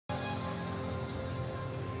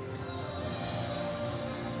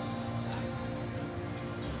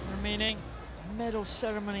remaining medal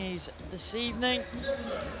ceremonies this evening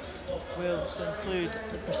will conclude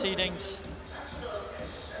the proceedings.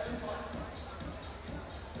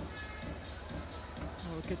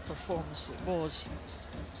 Oh, a good performance it was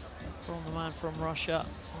from the man from Russia,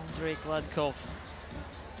 Andrey GLADKOV.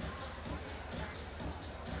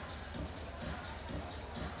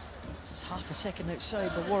 It's half a second outside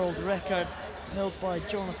the world record held by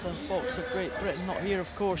Jonathan Fox of Great Britain. Not here,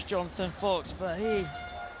 of course, Jonathan Fox, but he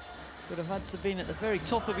would have had to have been at the very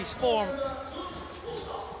top of his form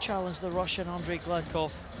to challenge the Russian Andrey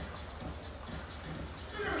GLADKOV.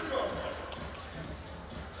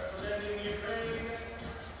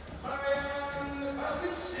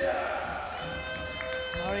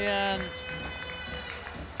 Marian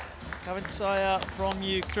KVASNYTSIA from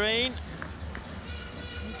Ukraine.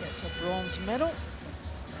 He gets a bronze medal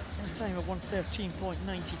in a time of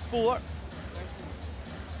 1:13.94.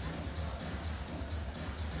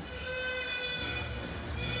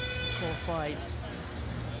 Qualified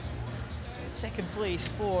second place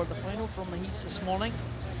for the final from the heats this morning.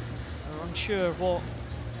 We're unsure what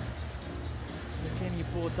Yevheniy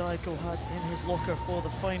BOHODAYKO had in his locker for the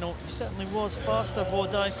final. He certainly was faster,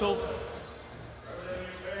 BOHODAYKO,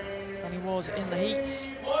 than he was in the heats.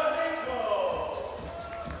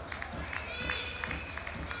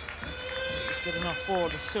 It's good enough for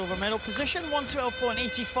the silver medal position.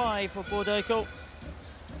 1:12.85 for BOHODAYKO.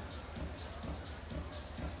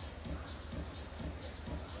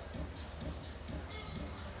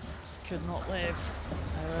 Could not live,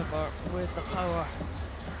 however, with the power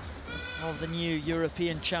of the new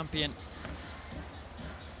European champion.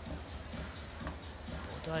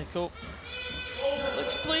 BOHODAYKO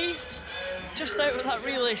looks pleased, just out of that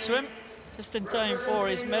relay swim, just in time for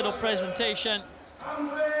his medal presentation.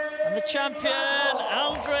 And the champion,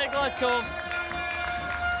 Andrey GLADKOV,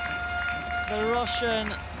 the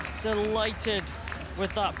Russian, delighted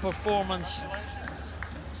with that performance.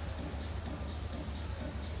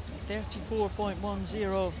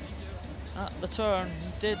 34.10 at the turn.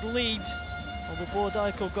 He did lead, although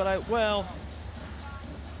BOHODAYKO got out well.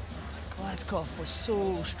 GLADKOV was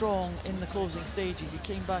so strong in the closing stages. He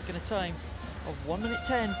came back in a time of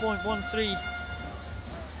 1:10.13,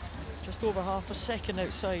 just over half a second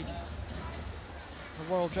outside the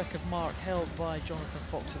world record mark held by Jonathan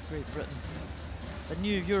Fox of Great Britain. The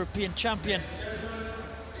new European champion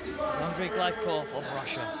is Andrey GLADKOV of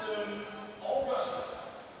Russia.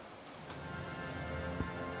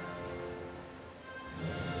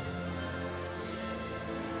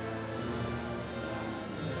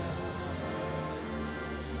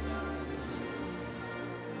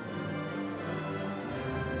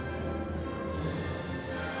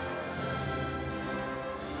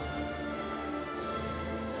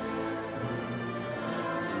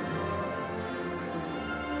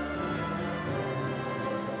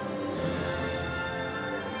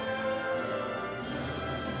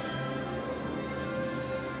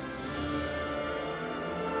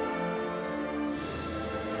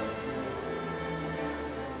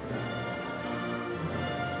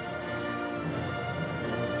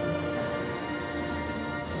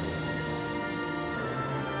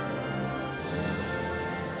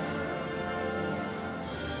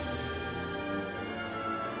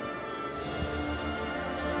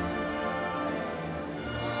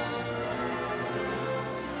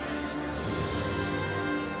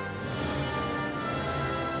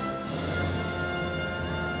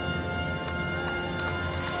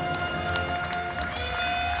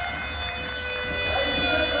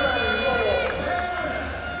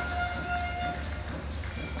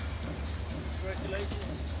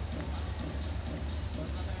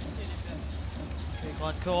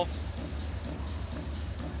 GLADKOV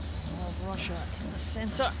of Russia in the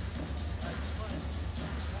centre.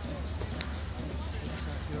 Takes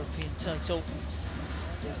that European title.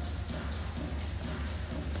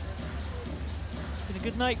 It's been a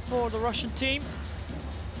good night for the Russian team.